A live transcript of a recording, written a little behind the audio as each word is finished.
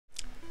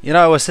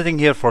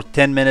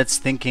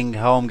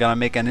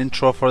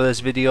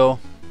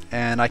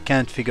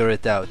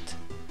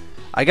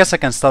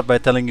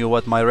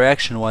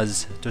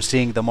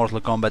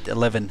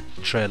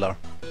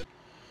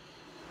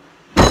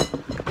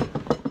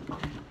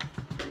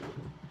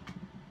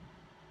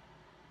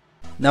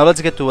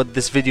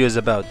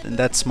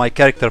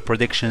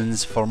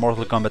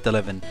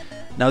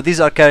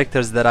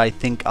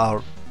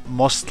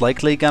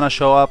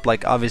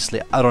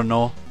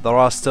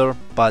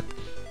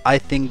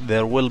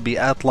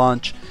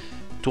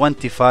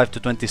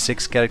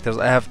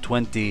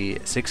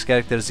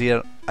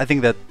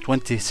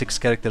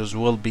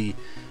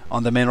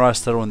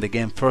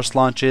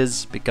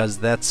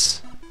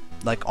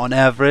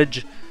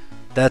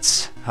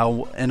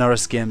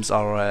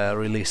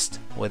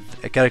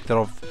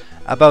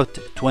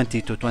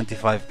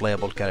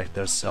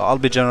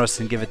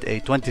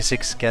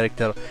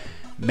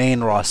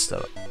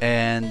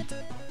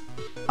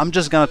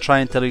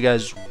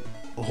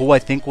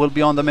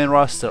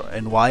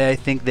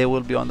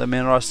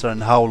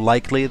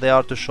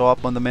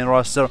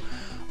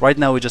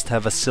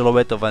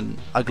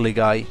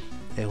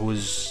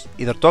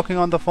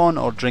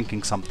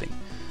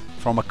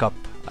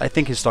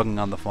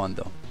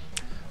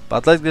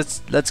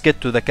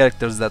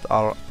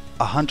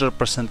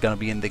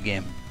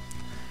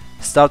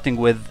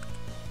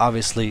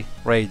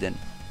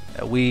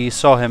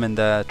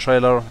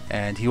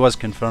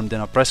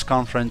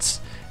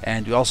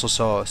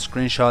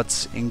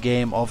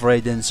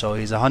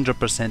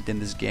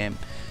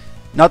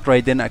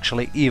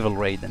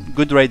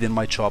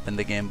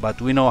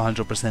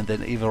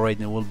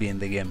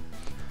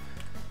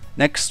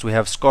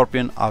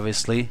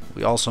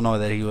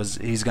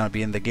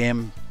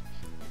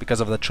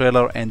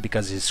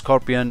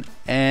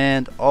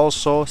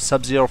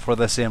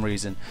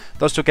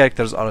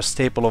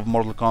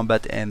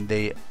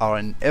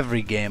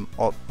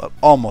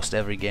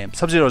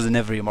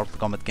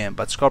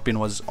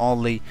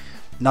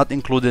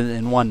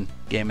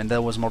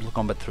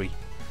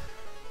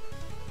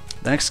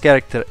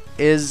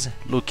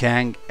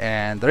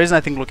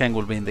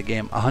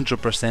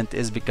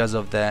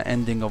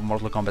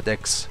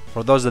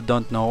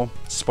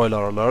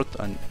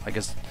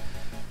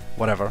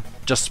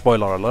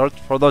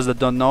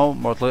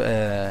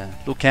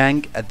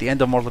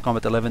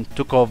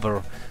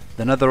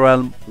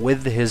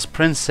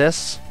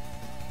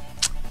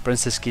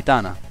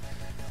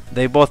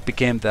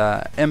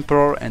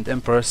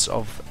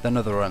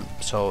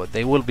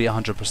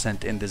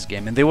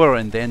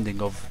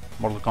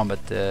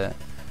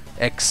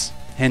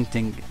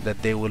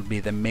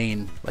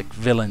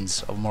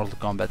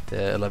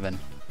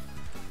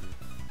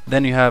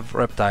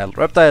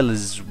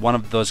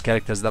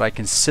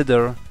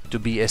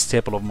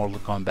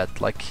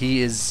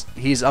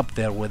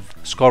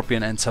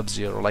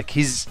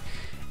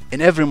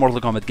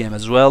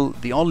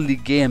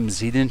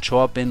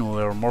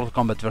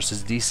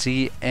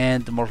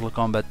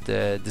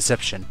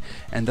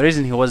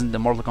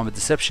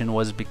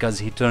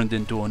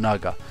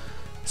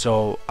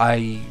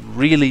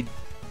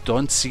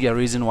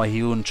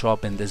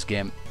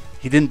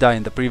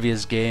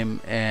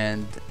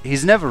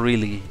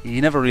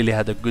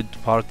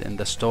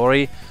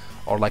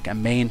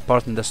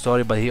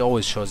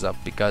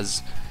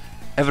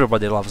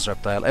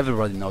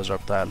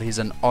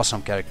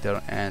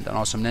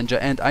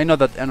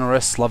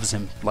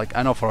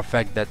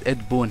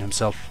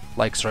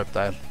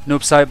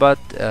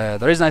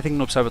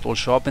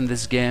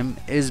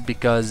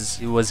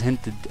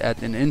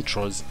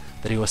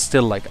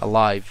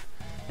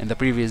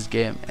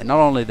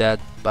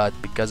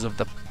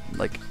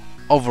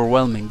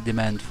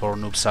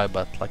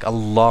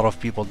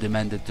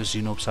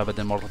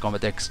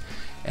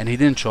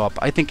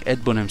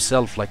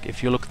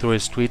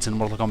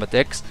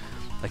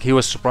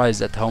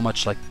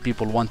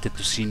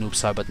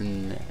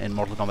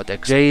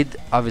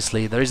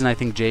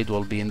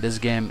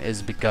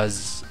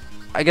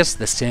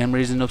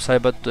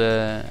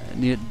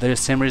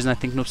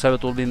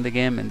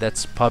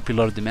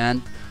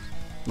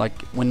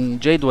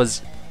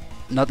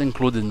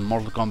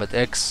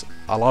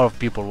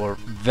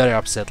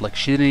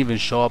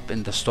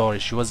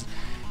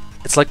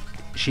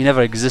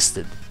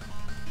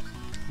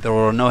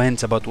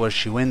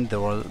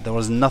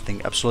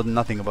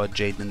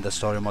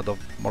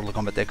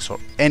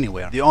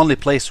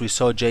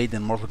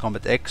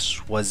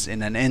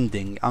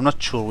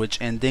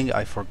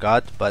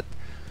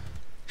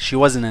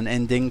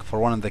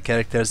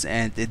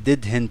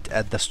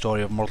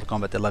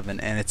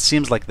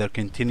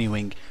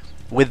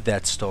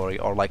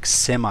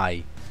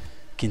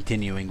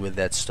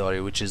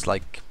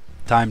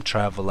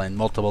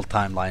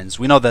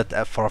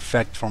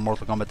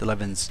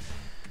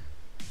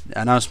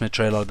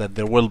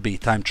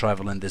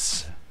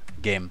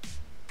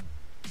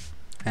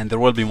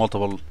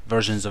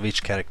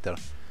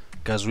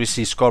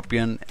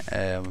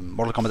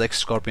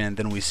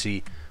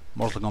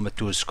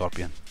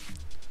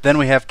Then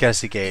we have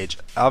Cassie Cage.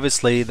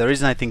 Obviously, the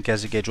reason I think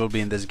Cassie Cage will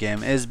be in this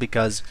game is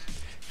because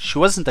she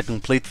wasn't a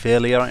complete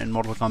failure in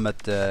Mortal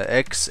Kombat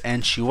X,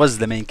 and she was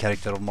the main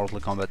character of Mortal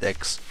Kombat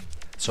X.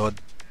 So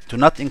to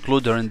not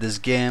include her in this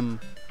game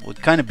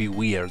would kind of be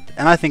weird,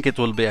 and I think it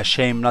will be a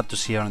shame not to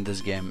see her in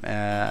this game.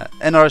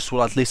 NRS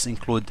will at least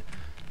include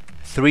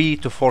 3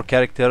 to 4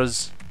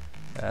 characters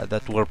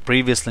that were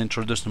previously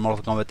introduced in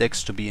Mortal Kombat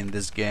X to be in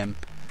this game.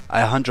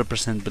 I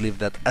 100% believe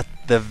that at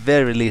the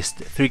very least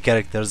 3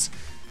 characters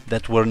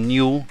that were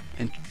newly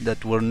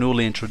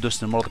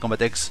introduced in Mortal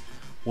Kombat X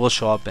will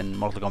show up in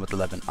Mortal Kombat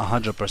 11,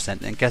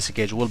 100%, and Cassie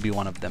Cage will be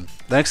one of them.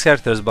 The next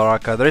character is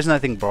Baraka. The reason I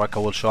think Baraka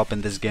will show up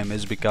in this game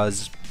is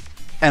because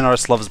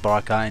NRS loves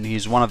Baraka, and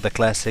he's one of the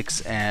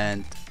classics,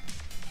 and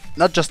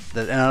not just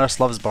that NRS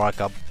loves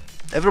Baraka,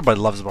 everybody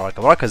loves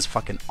Baraka. Baraka is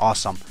fucking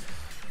awesome,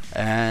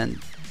 and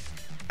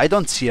I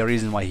don't see a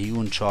reason why he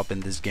wouldn't show up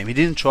in this game. He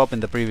didn't show up in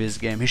the previous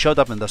game. He showed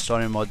up in the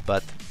story mode,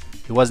 but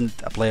he wasn't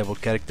a playable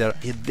character.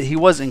 He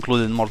was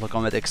included in Mortal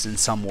Kombat X in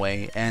some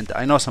way, and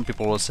I know some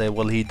people will say,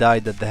 well, he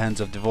died at the hands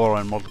of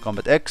Devourer in Mortal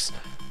Kombat X,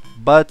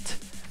 but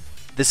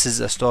this is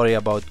a story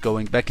about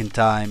going back in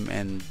time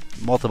and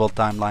multiple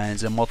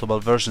timelines and multiple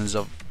versions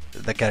of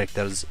the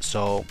characters,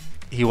 so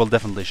he will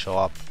definitely show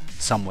up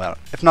somewhere.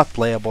 If not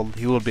playable,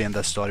 he will be in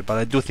the story, but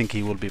I do think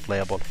he will be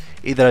playable,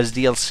 either as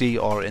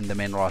DLC or in the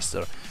main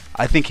roster.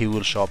 I think he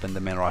will show up in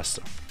the main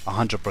roster,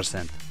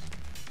 100%.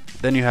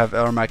 Then you have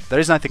Ermac. The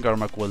reason I think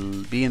Ermac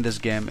will be in this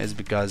game is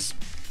because,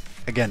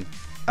 again,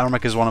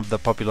 Ermac is one of the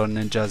popular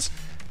ninjas.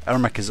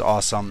 Ermac is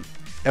awesome.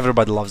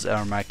 Everybody loves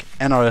Ermac.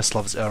 NRS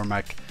loves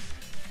Ermac.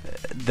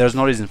 There's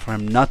no reason for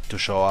him not to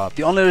show up.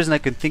 The only reason I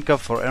can think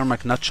of for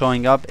Ermac not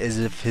showing up is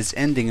if his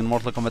ending in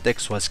Mortal Kombat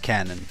X was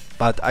canon.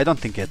 But I don't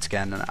think it's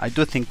canon. I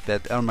do think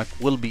that Ermac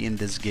will be in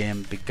this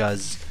game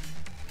because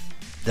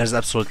there's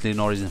absolutely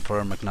no reason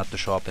for Ermac not to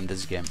show up in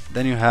this game.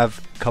 Then you have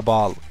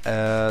Kabal.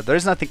 The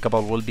reason I think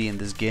Kabal will be in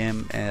this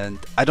game, and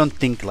I don't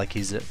think like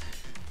he's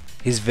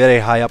very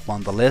high up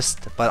on the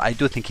list, but I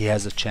do think he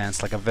has a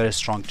chance, like a very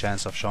strong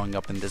chance of showing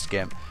up in this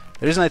game.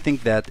 The reason I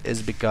think that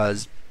is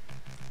because,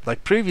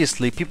 like,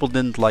 previously people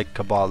didn't like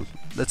Kabal.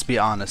 Let's be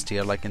honest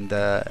here. Like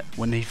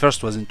when he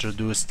first was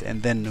introduced,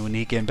 and then when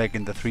he came back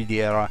in the 3D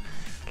era,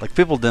 like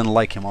people didn't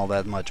like him all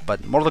that much.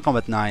 But Mortal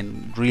Kombat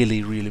 9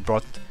 really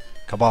brought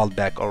Kabal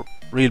back, or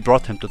really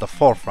brought him to the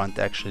forefront,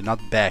 actually,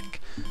 not back.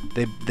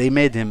 They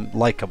made him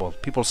likable.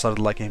 People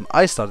started liking him.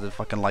 I started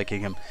fucking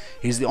liking him.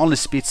 He's the only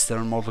speedster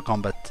in Mortal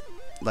Kombat,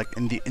 like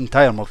in the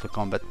entire Mortal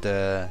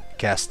Kombat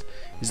cast.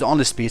 He's the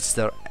only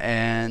speedster,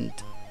 and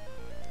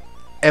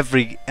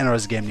every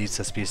NRS game needs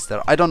a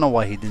speedster. I don't know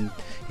why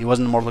he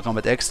wasn't in Mortal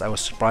Kombat X. I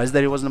was surprised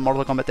that he wasn't in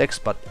Mortal Kombat X,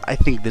 but I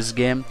think this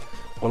game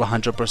will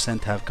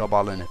 100% have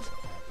Kabal in it.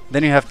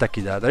 Then you have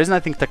Takeda. The reason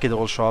I think Takeda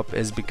will show up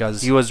is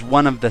because he was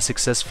one of the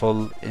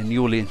successful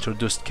newly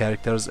introduced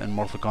characters in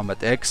Mortal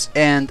Kombat X,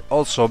 and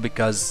also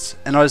because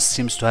NRS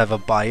seems to have a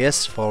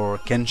bias for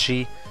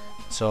Kenshi,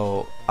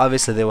 so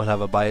obviously they will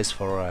have a bias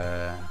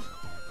for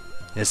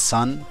his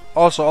son.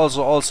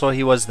 Also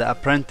he was the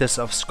apprentice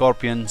of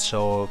Scorpion,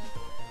 so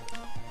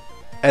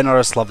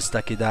NRS loves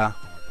Takeda.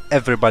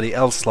 Everybody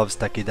else loves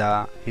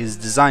Takeda. His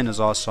design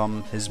is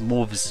awesome. His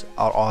moves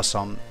are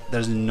awesome.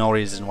 There's no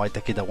reason why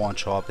Takeda won't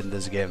show up in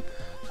this game.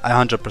 I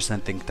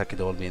 100% think Takeda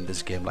will be in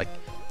this game, like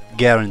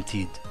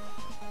guaranteed.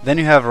 Then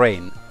you have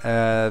Rain.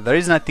 The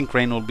reason I think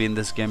Rain will be in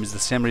this game is the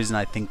same reason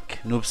I think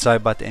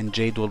Noob-Saibot and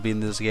Jade will be in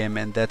this game,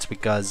 and that's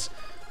because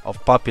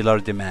of popular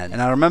demand.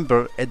 And I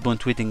remember Edboon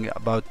tweeting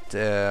about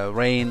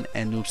Rain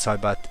and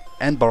Noob-Saibot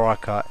and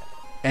Baraka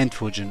and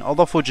Fujin.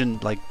 Although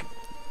Fujin, like,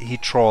 he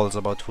trolls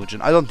about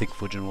Fujin. I don't think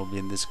Fujin will be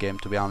in this game,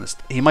 to be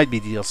honest. He might be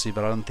DLC,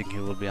 but I don't think he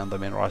will be on the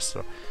main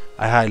roster.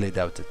 I highly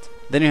doubt it.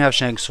 Then you have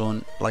Shang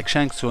Tsung. Like,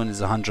 Shang Tsung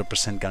is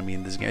 100% gonna be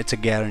in this game. It's a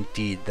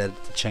guaranteed that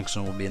Shang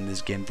Tsung will be in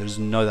this game. There's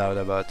no doubt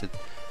about it.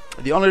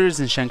 The only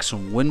reason Shang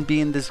Tsung wouldn't be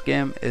in this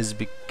game is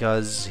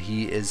because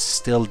he is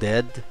still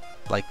dead.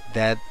 Like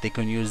that, they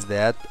can use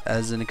that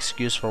as an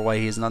excuse for why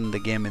he's not in the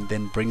game and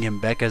then bring him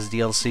back as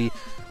DLC.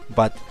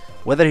 But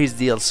whether he's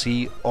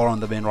DLC or on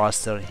the main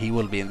roster, he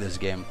will be in this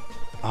game.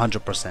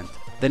 100%.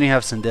 Then you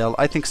have Sindel.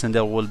 I think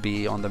Sindel will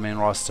be on the main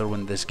roster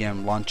when this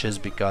game launches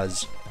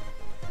because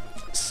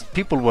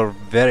people were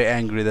very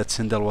angry that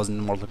Sindel wasn't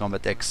in Mortal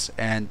Kombat X,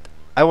 and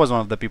I was one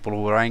of the people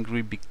who were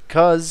angry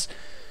because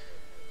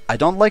I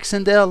don't like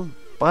Sindel,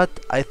 but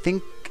I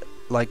think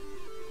like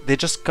they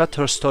just cut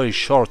her story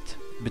short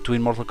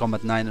between Mortal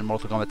Kombat 9 and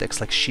Mortal Kombat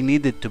X. Like, she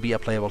needed to be a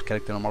playable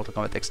character in Mortal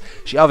Kombat X.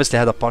 She obviously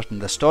had a part in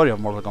the story of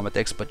Mortal Kombat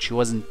X, but she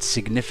wasn't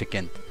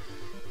significant,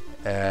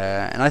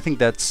 and I think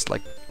that's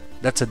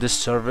a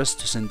disservice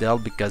to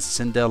Sindel, because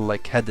Sindel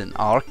like had an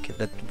arc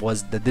that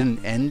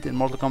didn't end in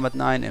Mortal Kombat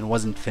 9 and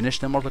wasn't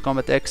finished in Mortal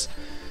Kombat X,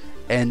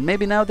 and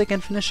maybe now they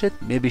can finish it.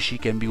 Maybe she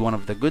can be one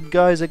of the good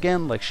guys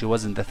again, like she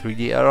was in the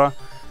 3D era.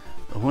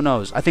 Who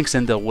knows? I think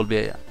Sindel will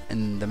be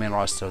in the main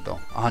roster though,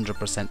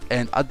 100%,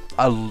 and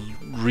I'll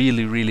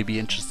really be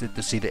interested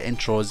to see the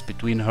intros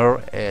between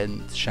her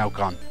and Shao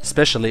Kahn,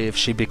 especially if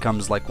she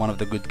becomes like one of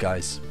the good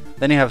guys.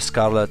 Then you have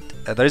Scarlet.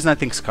 The reason I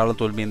think Scarlet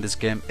will be in this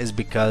game is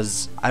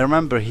because I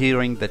remember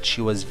hearing that she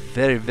was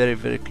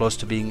very close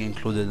to being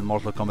included in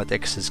Mortal Kombat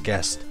X's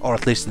cast, or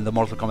at least in the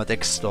Mortal Kombat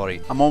X story.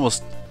 I'm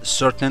almost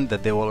certain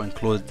that they will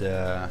include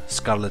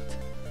Scarlet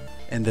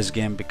in this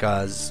game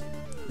because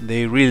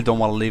they really don't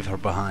want to leave her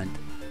behind.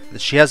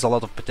 She has a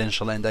lot of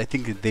potential, and I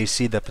think they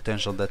see the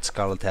potential that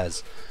Scarlet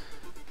has.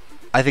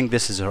 I think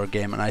this is her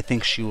game, and I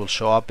think she will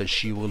show up and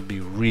she will be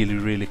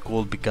really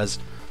cool because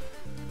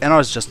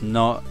NRS just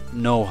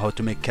know how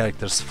to make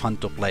characters fun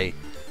to play,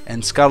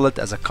 and Scarlet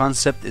as a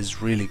concept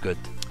is really good.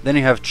 Then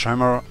you have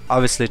Tremor.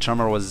 Obviously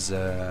Tremor was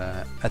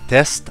a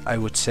test, I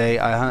would say.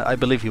 I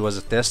believe he was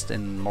a test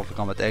in Mortal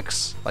Kombat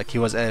X. Like, he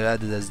was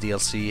added as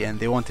DLC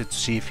and they wanted to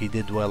see if he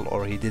did well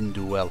or he didn't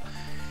do well.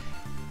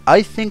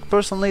 I think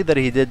personally that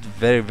he did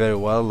very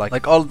well.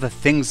 Like all the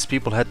things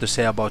people had to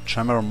say about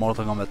Tremor in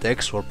Mortal Kombat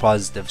X were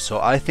positive,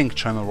 so I think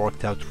Tremor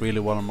worked out really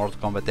well in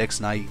Mortal Kombat X,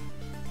 and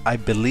I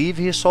believe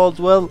he sold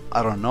well.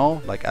 I don't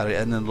know, like I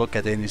didn't look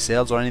at any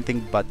sales or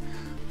anything, but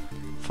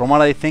from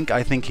what I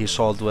think he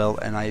sold well,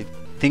 and I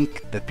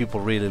think that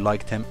people really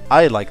liked him.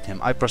 I liked him.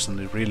 I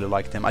personally really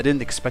liked him. I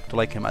didn't expect to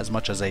like him as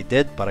much as I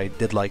did, but I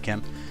did like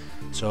him.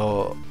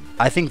 So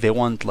I think they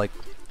want like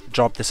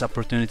drop this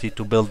opportunity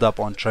to build up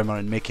on Tremor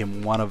and make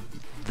him one of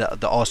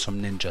the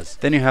awesome ninjas.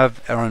 Then you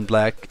have Aaron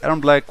Black. Aaron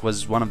Black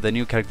was one of the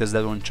new characters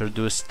that were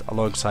introduced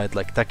alongside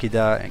like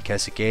Takeda and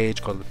Cassie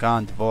Cage, Kotal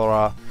Kahn,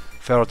 Dvora,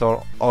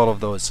 Ferrator, all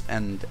of those.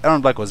 And Aaron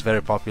Black was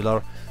very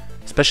popular,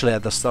 especially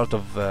at the start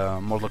of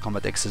Mortal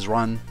Kombat X's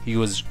run. He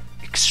was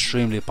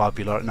extremely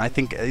popular, and I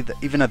think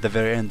even at the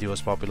very end he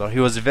was popular. He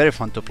was very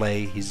fun to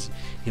play.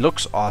 He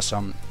looks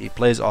awesome. He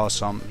plays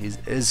awesome.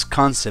 His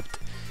concept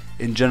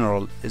in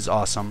general is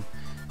awesome,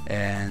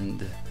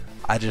 and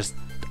I just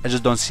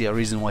don't see a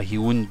reason why he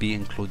wouldn't be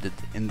included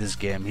in this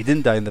game. He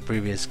didn't die in the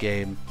previous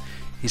game.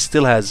 He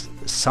still has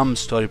some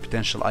story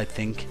potential, I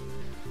think.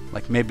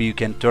 Like, maybe you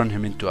can turn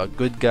him into a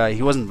good guy.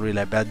 He wasn't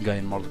really a bad guy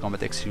in Mortal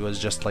Kombat X. He was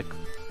just like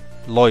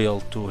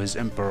loyal to his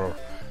emperor.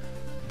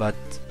 But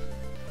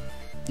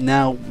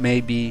now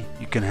maybe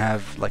you can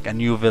have like a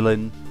new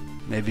villain.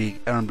 Maybe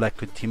Aaron Black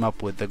could team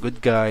up with the good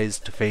guys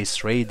to face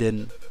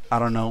Raiden. I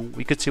don't know.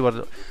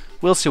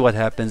 We'll see what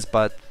happens,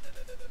 but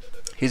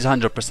he's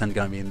 100%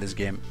 gonna be in this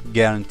game,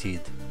 guaranteed.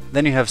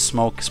 Then you have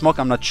Smoke. Smoke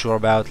I'm not sure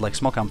about. Like,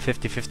 Smoke I'm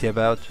 50-50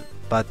 about,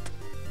 but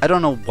I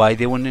don't know why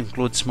they wouldn't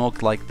include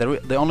Smoke. Like,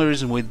 the only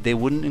reason they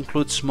wouldn't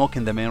include Smoke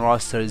in the main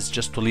roster is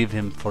just to leave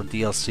him for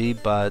DLC,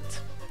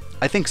 but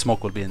I think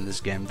Smoke will be in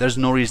this game. There's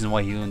no reason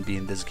why he wouldn't be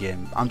in this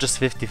game. I'm just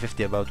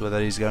 50-50 about whether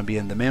he's gonna be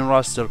in the main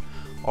roster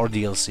or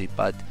DLC,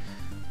 but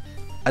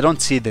I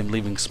don't see them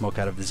leaving Smoke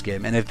out of this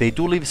game. And if they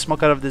do leave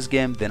Smoke out of this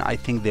game, then I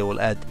think they will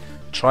add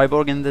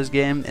Triborg in this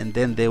game, and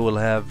then they will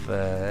have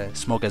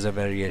Smoke as a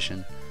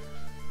variation.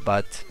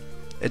 But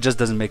it just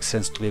doesn't make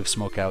sense to leave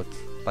Smoke out.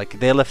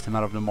 Like, they left him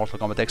out of the Mortal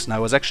Kombat X, and I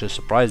was actually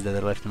surprised that they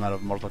left him out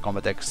of Mortal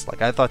Kombat X.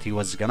 Like, I thought he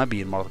was gonna be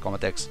in Mortal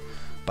Kombat X,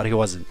 but he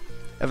wasn't.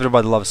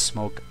 Everybody loves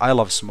Smoke. I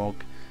love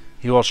Smoke.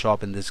 He will show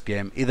up in this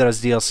game, either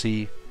as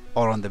DLC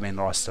or on the main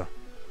roster.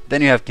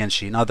 Then you have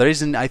Kenshi. Now, the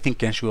reason I think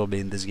Kenshi will be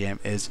in this game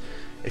is,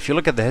 if you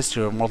look at the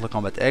history of Mortal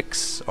Kombat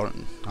X, or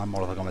not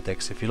Mortal Kombat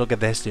X, if you look at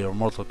the history of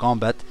Mortal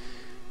Kombat,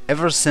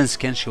 ever since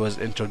Kenshi was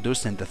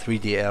introduced in the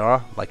 3D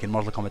era, like in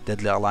Mortal Kombat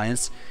Deadly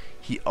Alliance,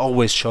 he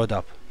always showed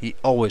up. He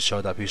always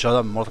showed up. He showed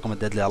up in Mortal Kombat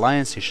Deadly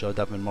Alliance, he showed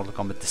up in Mortal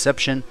Kombat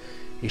Deception,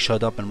 he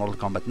showed up in Mortal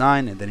Kombat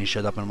 9, and then he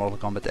showed up in Mortal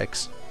Kombat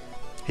X.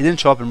 He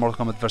didn't show up in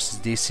Mortal Kombat vs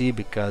DC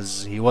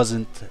because he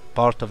wasn't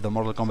part of the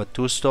Mortal Kombat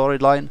 2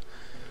 storyline,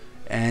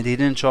 and he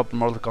didn't show up in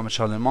Mortal Kombat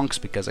Shaolin Monks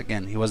because,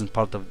 again, he wasn't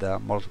part of the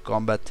Mortal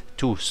Kombat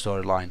 2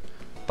 storyline.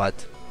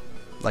 But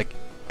like,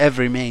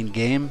 every main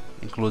game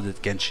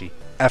included Kenshi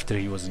after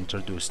he was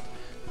introduced.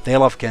 They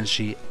love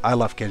Kenshi, I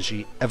love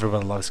Kenshi,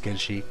 everyone loves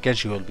Kenshi.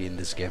 Kenshi will be in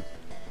this game.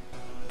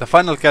 The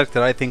final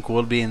character I think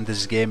will be in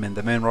this game in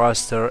the main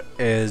roster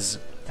is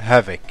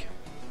Havoc.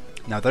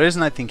 Now, the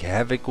reason I think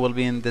Havoc will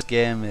be in this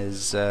game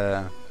is,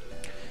 to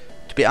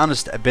be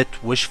honest, a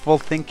bit wishful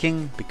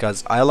thinking,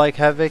 because I like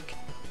Havoc,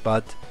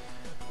 but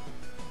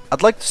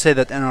I'd like to say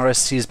that NRS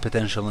sees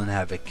potential in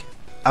Havoc.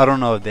 I don't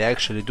know if they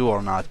actually do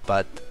or not,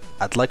 but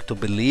I'd like to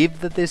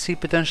believe that they see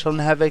potential in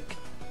Havoc.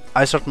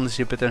 I certainly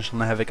see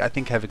potential in Havoc. I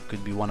think Havoc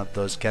could be one of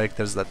those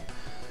characters that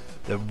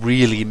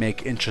really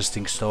make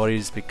interesting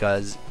stories,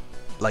 because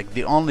like,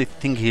 the only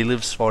thing he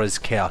lives for is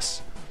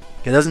chaos.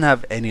 He doesn't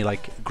have any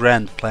like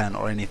grand plan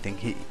or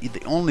anything.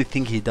 The only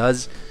thing he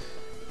does,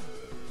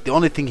 the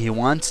only thing he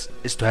wants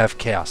is to have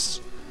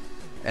chaos,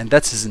 and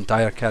that's his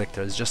entire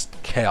character. It's just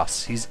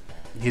chaos.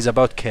 He's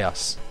about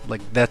chaos.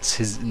 Like, that's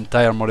his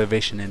entire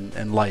motivation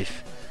in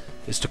life,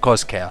 is to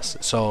cause chaos.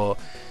 So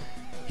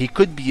he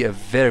could be a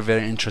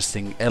very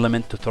interesting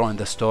element to throw in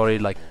the story.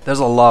 Like, there's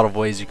a lot of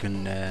ways you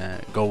can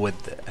go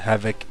with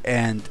Havoc,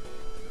 and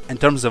in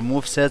terms of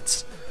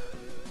movesets,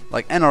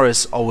 like,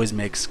 NRS always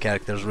makes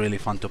characters really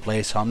fun to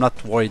play, so I'm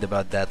not worried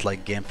about that,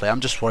 like, gameplay. I'm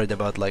just worried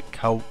about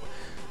like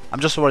I'm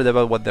just worried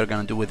about what they're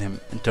gonna do with him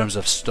in terms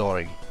of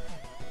story.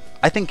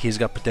 I think he's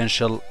got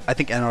potential. I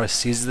think NRS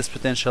sees this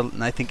potential,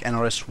 and I think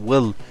NRS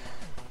will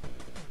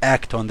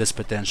act on this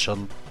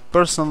potential.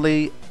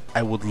 Personally,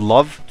 I would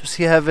love to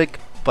see Havoc,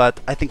 but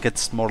I think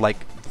it's more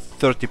like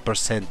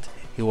 30%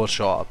 he will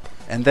show up.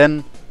 And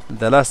then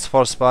the last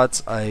 4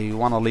 spots I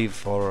want to leave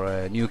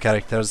for new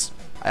characters.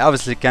 I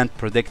obviously can't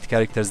predict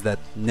characters that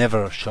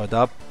never showed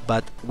up,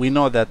 but we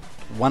know that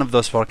one of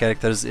those 4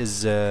 characters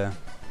is a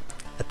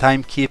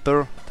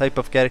timekeeper type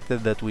of character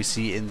that we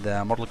see in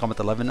the Mortal Kombat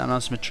 11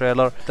 announcement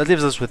trailer. That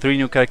leaves us with 3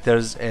 new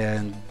characters,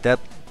 and that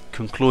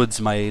concludes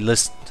my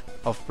list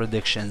of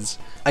predictions.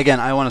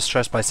 Again, I want to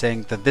stress by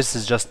saying that this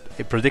is just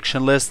a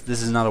prediction list.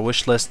 This is not a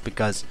wish list,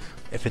 because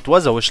if it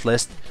was a wish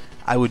list,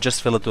 I would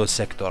just fill it to a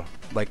sector.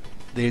 Like,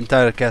 the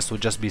entire cast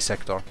would just be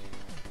sector.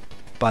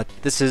 But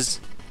this is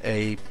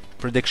a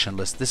prediction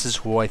list. This is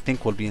who I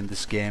think will be in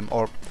this game,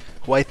 or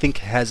who I think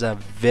has a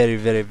very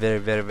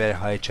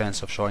high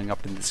chance of showing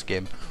up in this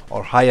game,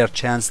 or higher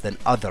chance than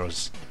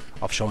others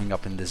of showing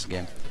up in this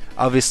game.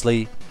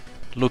 Obviously,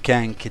 Liu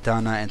Kang,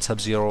 Kitana, and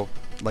Sub-Zero,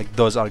 like,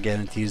 those are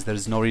guarantees. There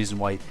is no reason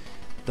why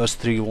those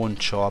 3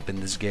 won't show up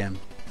in this game.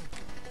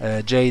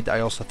 Jade, I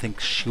also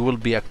think she will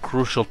be a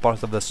crucial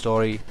part of the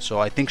story, so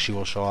I think she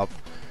will show up.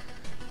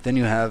 Then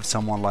you have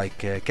someone like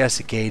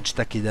Cassie Cage,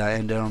 Takeda,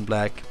 and Aaron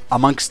Black.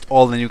 Amongst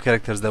all the new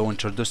characters that were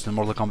introduced in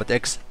Mortal Kombat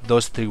X,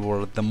 those 3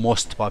 were the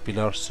most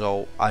popular,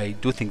 so I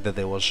do think that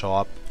they will show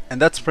up.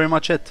 And that's pretty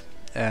much it.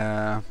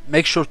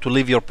 Make sure to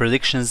leave your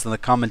predictions in the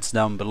comments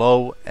down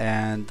below,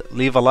 and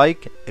leave a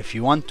like if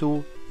you want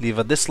to, leave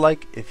a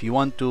dislike if you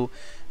want to,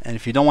 and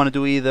if you don't want to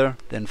do either,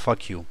 then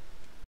fuck you.